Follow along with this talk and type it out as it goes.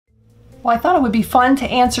Well, I thought it would be fun to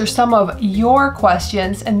answer some of your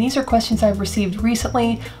questions, and these are questions I've received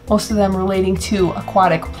recently, most of them relating to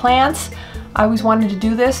aquatic plants. I always wanted to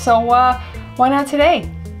do this, so why not today?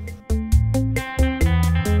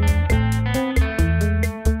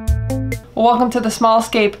 Well, welcome to the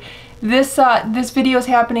Smallscape. This video is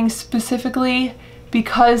happening specifically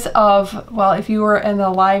because of, well, if you were in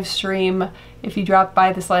the live stream, if you dropped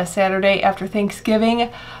by this last Saturday after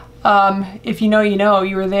Thanksgiving, if you know,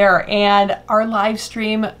 you were there, and our live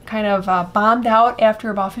stream kind of bombed out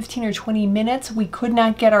after about 15 or 20 minutes. We could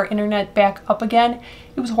not get our internet back up again.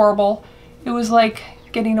 It was horrible. It was like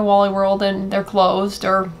getting to Wally World and they're closed,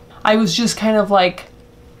 or I was just kind of like,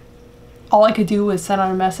 all I could do was send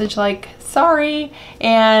out a message like, sorry,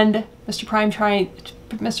 and Mr.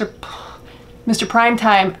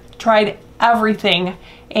 Primetime tried everything,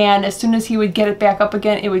 and as soon as he would get it back up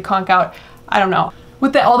again, it would conk out. I don't know.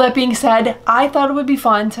 With all that being said, I thought it would be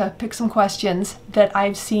fun to pick some questions that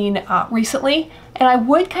I've seen recently, and I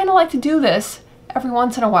would kind of like to do this every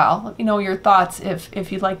once in a while. Let me know your thoughts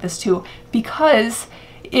if you'd like this too, because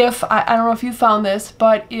if, I don't know if you found this,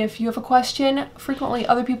 but if you have a question, frequently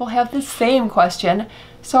other people have the same question,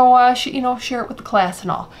 so share it with the class and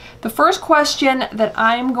all. The first question that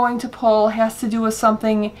I'm going to pull has to do with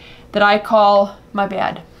something that I call my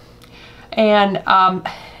bad, and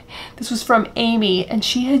this was from Amy, and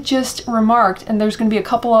she had just remarked, and there's going to be a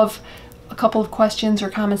couple of questions or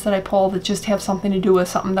comments that I pull that just have something to do with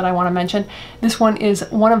something that I want to mention. This one is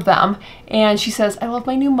one of them, and she says, I love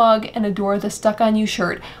my new mug and adore the Stuck on You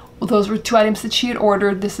shirt. Well, those were two items that she had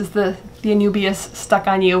ordered. This is the Anubias Stuck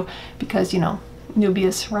on You, because,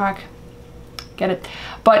 Anubias rock, get it?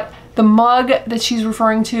 But the mug that she's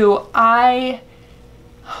referring to,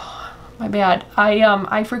 my bad.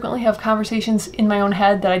 I frequently have conversations in my own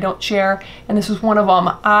head that I don't share, and this was one of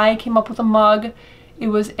them. I came up with a mug. It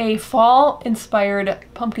was a fall-inspired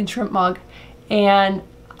pumpkin shrimp mug, and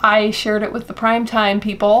I shared it with the Primetime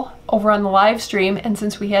people over on the live stream, and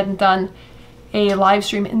since we hadn't done a live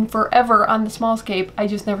stream in forever on the Smallscape, I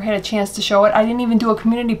just never had a chance to show it. I didn't even do a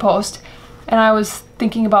community post, and I was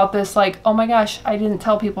thinking about this like, oh my gosh, I didn't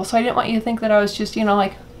tell people, so I didn't want you to think that I was just,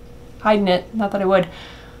 like, hiding it. Not that I would.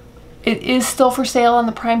 It is still for sale on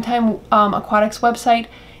the Primetime Aquatics website.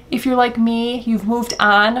 If you're like me, you've moved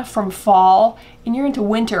on from fall and you're into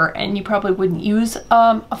winter and you probably wouldn't use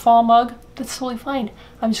a fall mug, that's totally fine.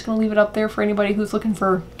 I'm just going to leave it up there for anybody who's looking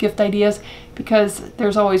for gift ideas, because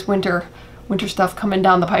there's always winter stuff coming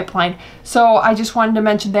down the pipeline. So I just wanted to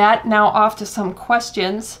mention that. Now off to some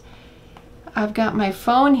questions. I've got my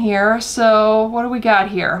phone here, so what do we got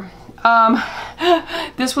here?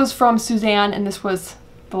 This was from Suzanne, and this was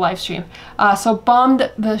the live stream. So bummed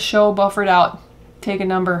the show buffered out. Take a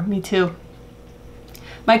number, me too.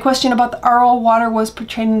 My question about the RO water was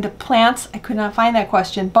pertaining to plants. I could not find that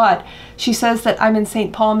question, but she says that I'm in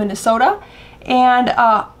St. Paul, Minnesota, and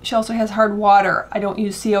she also has hard water. I don't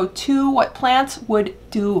use CO2. What plants would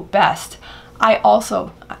do best? I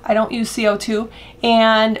don't use CO2,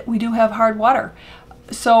 and we do have hard water.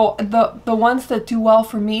 So the ones that do well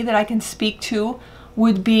for me that I can speak to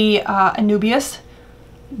would be Anubias,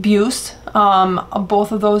 Buse.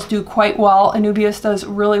 Both of those do quite well. Anubias does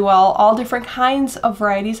really well. All different kinds of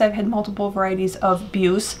varieties. I've had multiple varieties of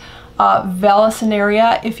Buse.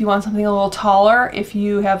 Vallisneria, if you want something a little taller, if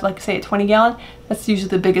you have, like, say, a 20 gallon, that's usually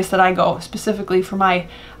the biggest that I go, specifically for my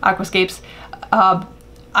aquascapes.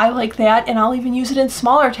 I like that, and I'll even use it in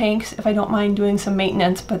smaller tanks if I don't mind doing some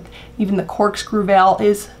maintenance, but even the corkscrew val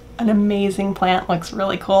is an amazing plant, looks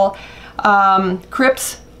really cool.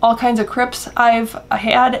 Crypts, all kinds of crypts I've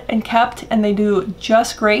had and kept, and they do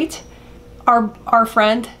just great. Our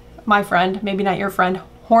friend, my friend, maybe not your friend,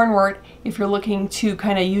 hornwort, if you're looking to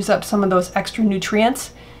kind of use up some of those extra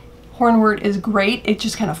nutrients, hornwort is great. It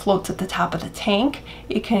just kind of floats at the top of the tank.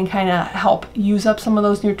 It can kind of help use up some of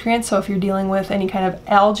those nutrients. So if you're dealing with any kind of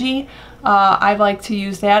algae, I like to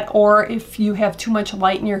use that. Or if you have too much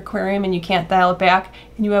light in your aquarium and you can't dial it back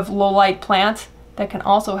and you have low light plants, that can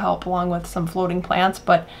also help along with some floating plants.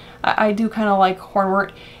 But I do kind of like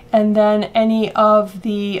hornwort. And then any of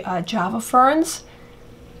the Java ferns,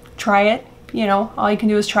 try it. All you can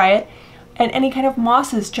do is try it. And any kind of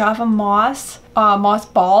mosses, Java moss, moss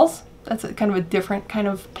balls. That's kind of a different kind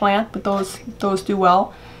of plant, but those do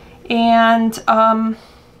well. And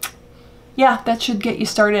yeah, that should get you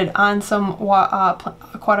started on some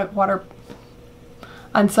aquatic water,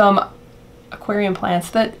 on some aquarium plants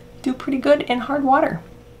that do pretty good in hard water.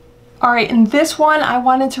 All right, and this one I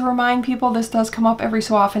wanted to remind people, this does come up every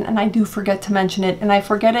so often and I do forget to mention it, and I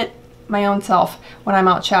forget it my own self when I'm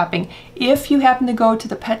out shopping. If you happen to go to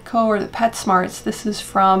the Petco or the PetSmarts, this is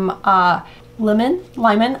from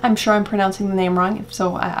Lyman. I'm sure I'm pronouncing the name wrong, if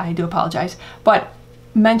so I do apologize. But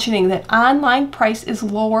mentioning that online price is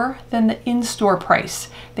lower than the in-store price.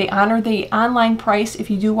 They honor the online price if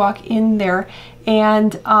you do walk in there,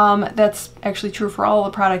 and that's actually true for all the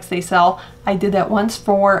products they sell. I did that once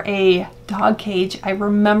for a dog cage. I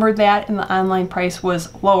remembered that, and the online price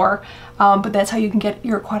was lower, but that's how you can get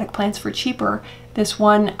your aquatic plants for cheaper. This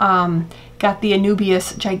one got the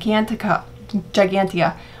Anubias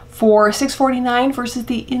Gigantea for $6.49 versus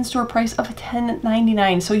the in-store price of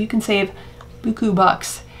 $10.99, so you can save buku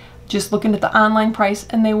bucks just looking at the online price,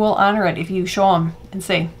 and they will honor it if you show them and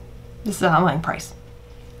say this is the online price.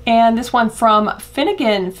 And this one from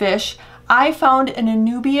Finnegan Fish, I found an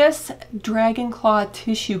Anubias dragon claw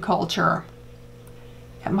tissue culture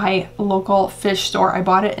at my local fish store. I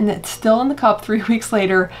bought it and it's still in the cup 3 weeks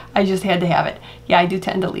later. I just had to have it. Yeah, I do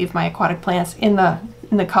tend to leave my aquatic plants in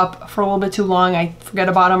the cup for a little bit too long. I forget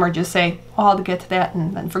about them, or just say, oh, I'll get to that,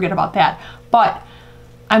 and then forget about that. But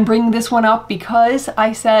I'm bringing this one up because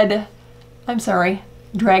I said, I'm sorry,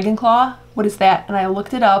 dragon claw, what is that? And I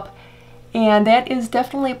looked it up, and that is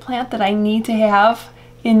definitely a plant that I need to have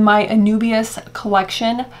in my Anubias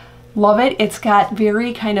collection. Love it. It's got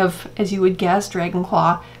very kind of, as you would guess, dragon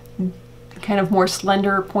claw, kind of more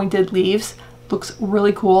slender pointed leaves. Looks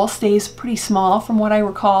really cool. Stays pretty small from what I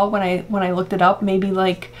recall when I looked it up, maybe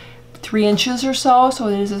like 3 inches or so. So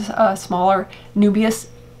it is a smaller Anubias,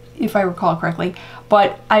 if I recall correctly.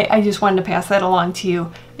 But I just wanted to pass that along to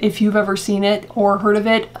you. If you've ever seen it or heard of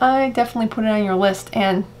it, I definitely put it on your list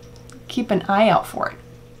and keep an eye out for it.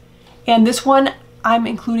 And this one I'm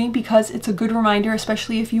including because it's a good reminder,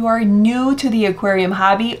 especially if you are new to the aquarium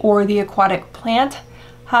hobby or the aquatic plant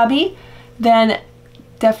hobby, then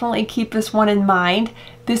definitely keep this one in mind.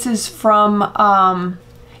 This is from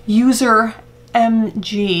user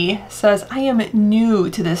MG, says, I am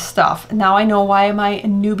new to this stuff. Now I know why my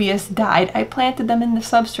Anubias died. I planted them in the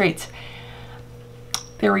substrates.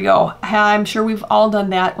 There we go. I'm sure we've all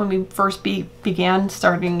done that when we first began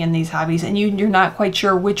starting in these hobbies, and you're not quite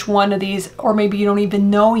sure which one of these, or maybe you don't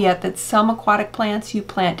even know yet that some aquatic plants you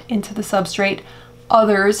plant into the substrate,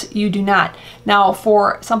 others you do not. Now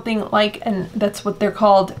for something like, and that's what they're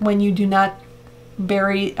called when you do not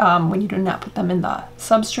bury, when you do not put them in the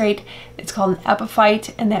substrate, it's called an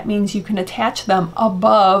epiphyte, and that means you can attach them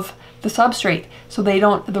above the substrate, so they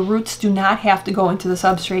don't, the roots do not have to go into the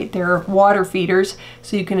substrate. They're water feeders,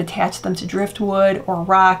 so you can attach them to driftwood or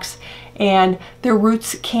rocks, and their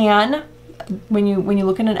roots can, when you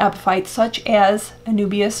look at an epiphyte, such as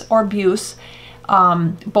Anubias or Buse,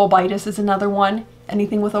 Bulbitis is another one,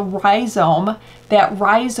 anything with a rhizome, that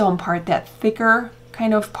rhizome part, that thicker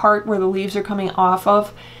kind of part where the leaves are coming off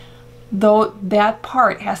of, though that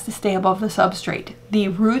part has to stay above the substrate. The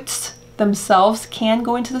roots themselves can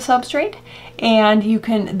go into the substrate, and you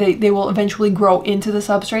can, they will eventually grow into the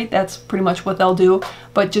substrate. That's pretty much what they'll do,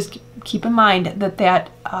 but just keep in mind that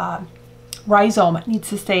that rhizome needs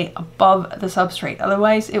to stay above the substrate.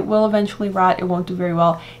 Otherwise it will eventually rot, it won't do very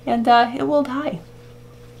well, and it will die.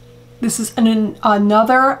 This is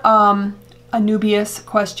another Anubias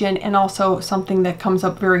question, and also something that comes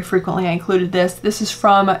up very frequently. I included this. This is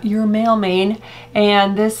from Your Mailman,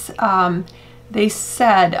 and this they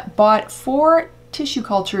said bought 4 tissue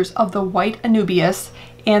cultures of the white Anubias,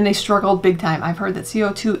 and they struggled big time. I've heard that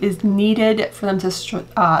CO2 is needed for them to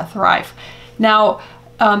thrive. Now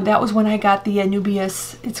that was when I got the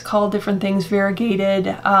Anubias. It's called different things, variegated.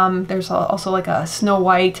 There's also like a Snow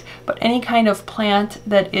White, but any kind of plant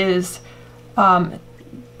that is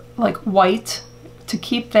like white, to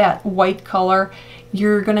keep that white color,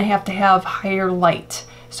 you're going to have higher light.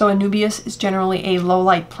 So Anubias is generally a low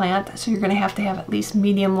light plant, so you're going to have at least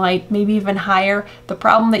medium light, maybe even higher. The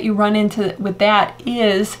problem that you run into with that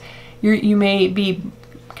is you may be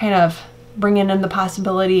kind of bringing in the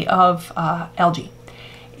possibility of algae.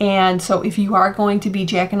 And so if you are going to be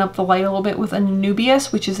jacking up the light a little bit with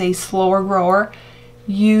Anubias, which is a slower grower,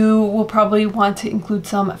 you will probably want to include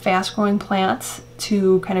some fast growing plants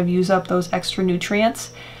to kind of use up those extra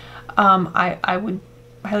nutrients. I would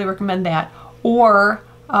highly recommend that. Or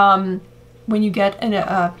when you get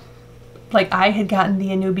like I had gotten the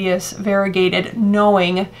Anubias variegated,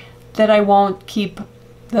 knowing that I won't keep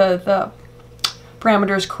the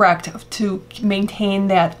parameters correct to maintain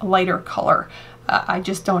that lighter color. I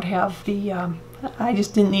just don't have the, I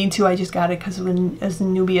just didn't need to. I just got it because it was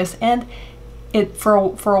Anubias, and it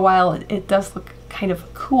for a while it does look kind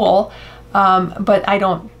of cool, but I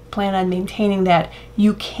don't plan on maintaining that.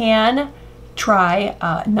 You can try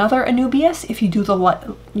another Anubias. If you do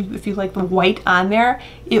if you like the white on there,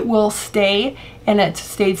 it will stay, and it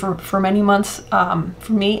stayed for many months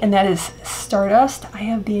for me, and that is Stardust. I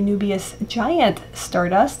have the Anubias Giant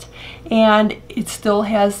Stardust, and it still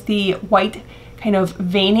has the white kind of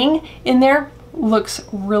veining in there. Looks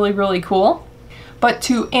really, really cool. But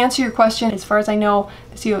to answer your question, as far as I know,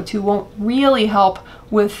 the CO2 won't really help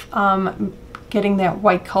with getting that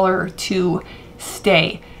white color to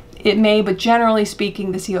stay. It may, but generally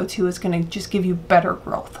speaking, the CO2 is going to just give you better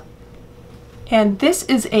growth. And this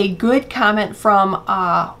is a good comment from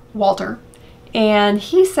Walter. And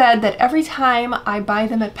he said that every time I buy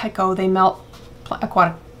them at Petco, they melt,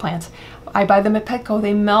 aquatic plants. I buy them at Petco,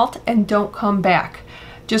 they melt and don't come back.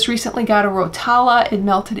 Just recently got a Rotala, it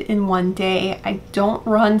melted in one day. I don't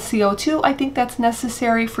run CO2. I think that's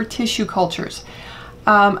necessary for tissue cultures.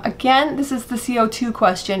 Again, this is the CO2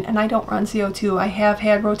 question, and I don't run CO2. I have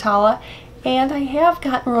had Rotala, and I have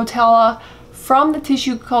gotten Rotala from the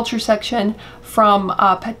tissue culture section from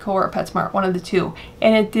Petco or PetSmart, one of the two.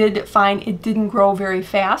 And it did fine. It didn't grow very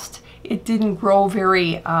fast. It didn't grow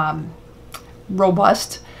very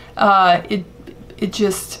robust. It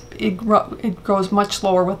grows much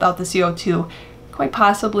slower without the CO2. Quite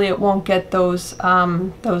possibly it won't get those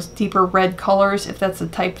deeper red colors if that's the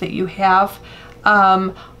type that you have.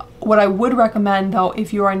 What I would recommend though,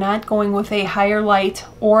 if you are not going with a higher light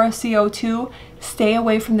or a CO2, stay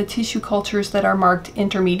away from the tissue cultures that are marked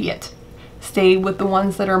intermediate. Stay with the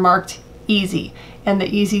ones that are marked easy. And the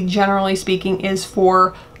easy, generally speaking, is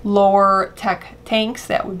for lower tech tanks.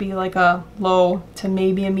 That would be like a low to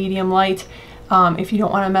maybe a medium light. If you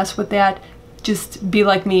don't want to mess with that, just be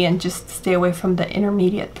like me and just stay away from the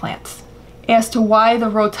intermediate plants. As to why the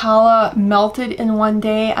Rotala melted in one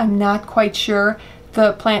day, I'm not quite sure.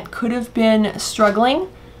 The plant could have been struggling,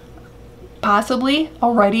 possibly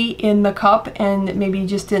already in the cup, and maybe you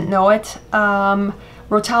just didn't know it.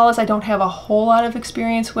 Rotalas I don't have a whole lot of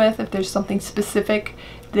experience with. If there's something specific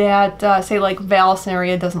that, say like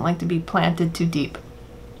Vallisneria doesn't like to be planted too deep,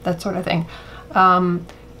 that sort of thing.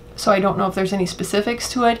 So I don't know if there's any specifics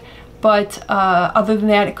to it, but other than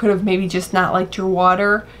that, it could have maybe just not liked your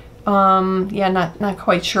water. Yeah, not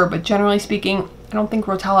quite sure, but generally speaking, I don't think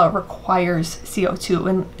Rotala requires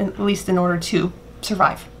CO2, at least in order to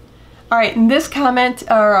survive. All right, and this comment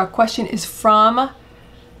or question is from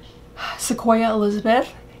Sequoia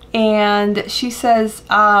Elizabeth, and she says,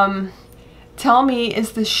 tell me,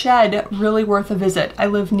 is the shed really worth a visit? I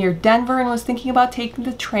live near Denver and was thinking about taking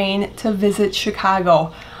the train to visit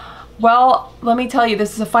Chicago. Well, let me tell you,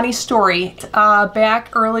 this is a funny story. Back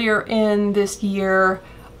earlier in this year,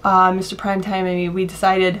 Mr. Primetime and me, we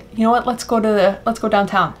decided, you know what, let's go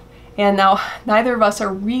downtown. And now neither of us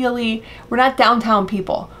are really, we're not downtown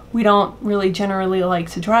people. We don't really generally like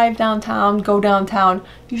to drive downtown, go downtown.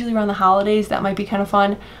 Usually around the holidays, that might be kind of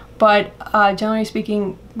fun. But generally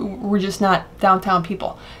speaking, we're just not downtown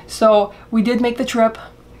people. So we did make the trip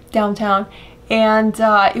downtown, and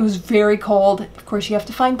it was very cold. Of course, you have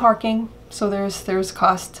to find parking. So there's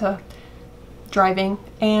cost to driving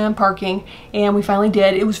and parking, and we finally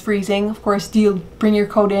did. It was freezing. Of course, do you bring your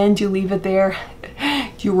coat in? Do you leave it there?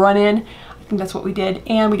 Do you run in? I think that's what we did.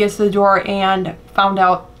 And we get to the door and found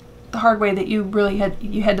out the hard way that you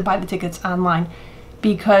had to buy the tickets online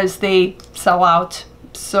because they sell out.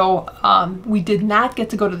 So we did not get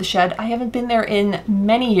to go to the shed. I haven't been there in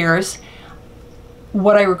many years.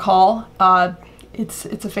 What I recall, it's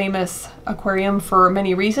a famous aquarium for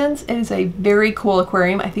many reasons. It is a very cool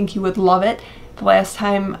aquarium. I think you would love it. The last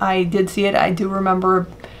time I did see it, I do remember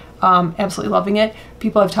absolutely loving it.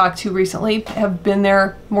 People I've talked to recently have been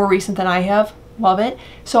there more recent than I have. Love it.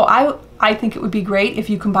 So I think it would be great if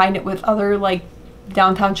you combined it with other like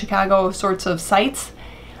downtown Chicago sorts of sites.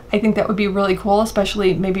 I think that would be really cool,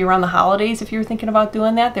 especially maybe around the holidays if you're thinking about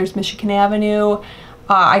doing that. There's Michigan Avenue.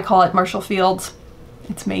 I call it Marshall Fields.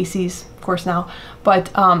 It's Macy's, of course, now.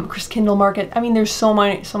 But Chris Kindle Market. I mean, there's so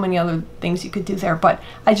many other things you could do there. But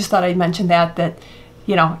I just thought I'd mention that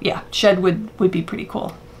you know, yeah, shed would be pretty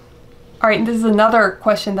cool. All right, and this is another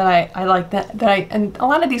question that I like and a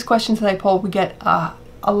lot of these questions that I pull, we get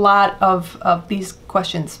a lot of these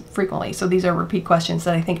questions frequently. So these are repeat questions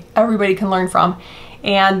that I think everybody can learn from.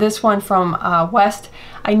 And this one from West,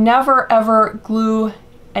 I never ever glue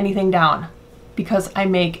anything down because I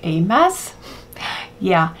make a mess.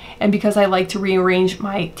 Yeah, and because I like to rearrange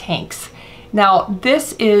my tanks. Now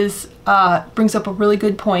this is brings up a really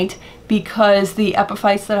good point, because the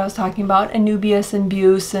epiphytes that I was talking about, Anubias and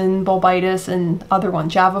Buse and Bulbitis and other one,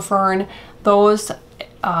 Java Fern, those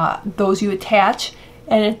you attach,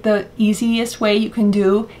 and the easiest way you can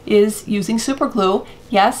do is using super glue.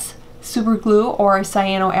 Yes, super glue or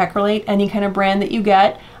cyanoacrylate, any kind of brand that you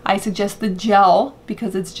get. I suggest the gel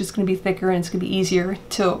because it's just going to be thicker and it's going to be easier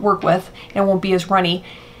to work with and it won't be as runny.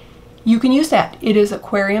 You can use that. It is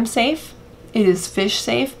aquarium safe. It is fish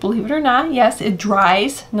safe, believe it or not. Yes, it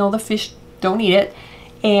dries. No, the fish don't eat it.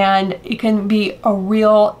 And it can be a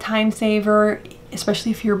real time saver,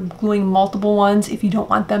 especially if you're gluing multiple ones, if you don't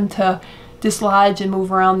want them to dislodge and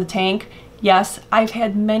move around the tank. Yes, I've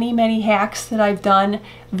had many hacks that I've done,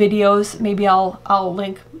 videos. Maybe I'll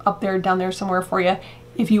link up there, down there somewhere for you.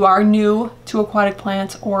 If you are new to aquatic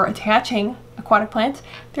plants or attaching aquatic plants,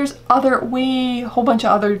 there's a whole bunch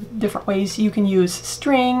of other different ways. You can use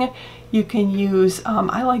string, you can use,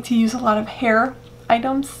 I like to use a lot of hair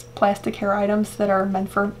items, plastic hair items that are meant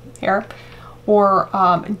for hair, or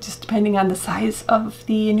just depending on the size of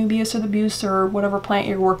the Anubias or the Buse or whatever plant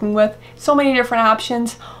you're working with. So many different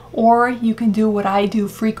options. Or you can do what I do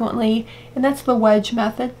frequently, and that's the wedge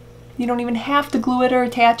method. You don't even have to glue it or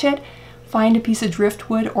attach it. Find a piece of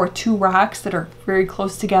driftwood or two rocks that are very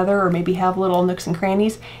close together or maybe have little nooks and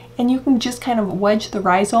crannies, and you can just kind of wedge the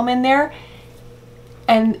rhizome in there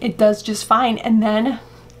and it does just fine. And then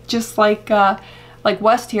just like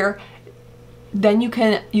West here, then you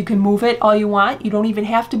can move it all you want. You don't even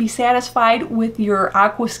have to be satisfied with your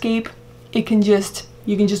aquascape. You can just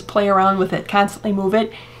play around with it, constantly move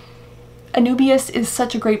it. Anubias is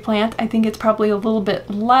such a great plant. I think it's probably a little bit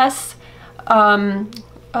less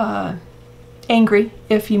angry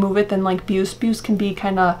if you move it than like Buse. Buse can be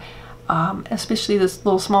kind of, especially this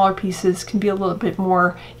little smaller pieces, can be a little bit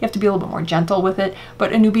more, you have to be a little bit more gentle with it.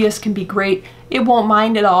 But Anubias can be great. It won't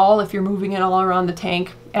mind at all if you're moving it all around the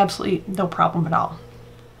tank. Absolutely no problem at all.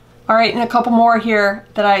 All right, and a couple more here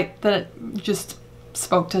that just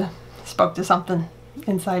spoke to something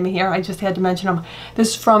inside me here. I just had to mention them.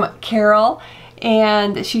 This is from Carol,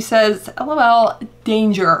 and she says, LOL,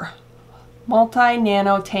 danger,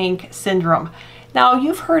 multi-nano tank syndrome. Now,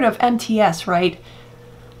 you've heard of MTS, right?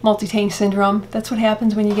 Multi-tank syndrome. That's what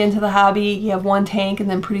happens when you get into the hobby. You have one tank, and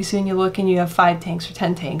then pretty soon you look and you have 5 tanks or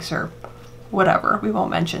 10 tanks or whatever. We won't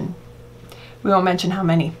mention how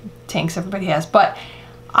many tanks everybody has, but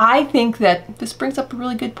I think that this brings up a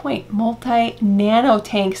really good point. Multi-nano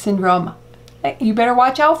tank syndrome. You better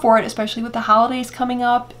watch out for it, especially with the holidays coming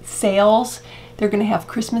up, sales. They're going to have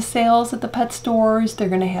Christmas sales at the pet stores. They're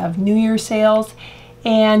going to have New Year sales.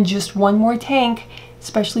 And just one more tank,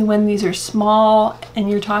 especially when these are small and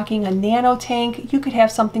you're talking a nano tank, you could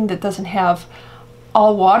have something that doesn't have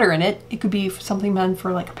all water in it. It could be something meant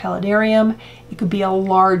for like a paludarium. It could be a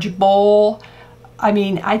large bowl. I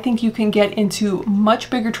mean, I think you can get into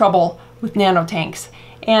much bigger trouble with nano tanks.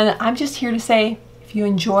 And I'm just here to say, if you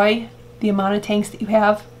enjoy the amount of tanks that you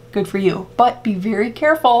have, good for you. But be very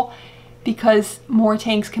careful, because more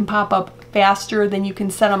tanks can pop up faster than you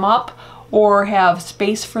can set them up or have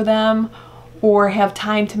space for them or have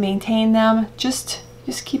time to maintain them. Just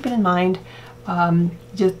keep it in mind,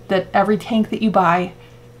 just that every tank that you buy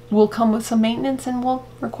will come with some maintenance and will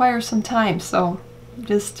require some time. So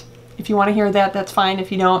just, if you want to hear that, that's fine.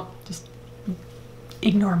 If you don't, just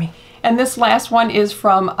ignore me. And this last one is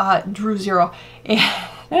from Drew Zero.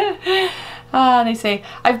 They say,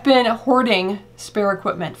 I've been hoarding spare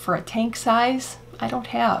equipment for a tank size I don't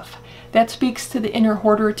have. That speaks to the inner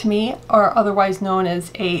hoarder to me, or otherwise known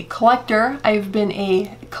as a collector. I've been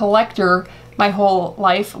a collector my whole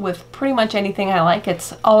life with pretty much anything I like.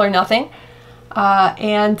 It's all or nothing.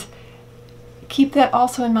 And keep that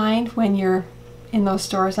also in mind when you're in those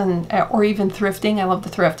stores, or even thrifting. I love to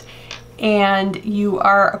thrift. And you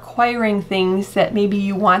are acquiring things that maybe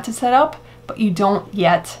you want to set up, but you don't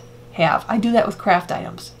yet have. I do that with craft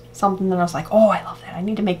items. Something that I was like, oh, I love that, I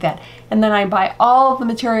need to make that. And then I buy all of the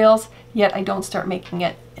materials, yet I don't start making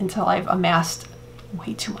it until I've amassed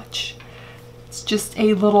way too much. It's just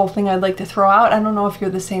a little thing I'd like to throw out. I don't know if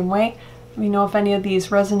you're the same way. Let me know if any of these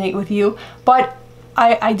resonate with you. But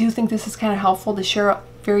I do think this is kind of helpful to share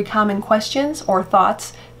very common questions or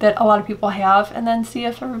thoughts that a lot of people have, and then see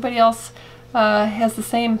if everybody else has the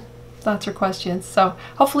same thoughts or questions. So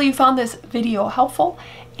hopefully you found this video helpful,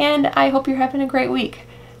 and I hope you're having a great week.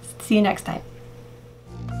 See you next time.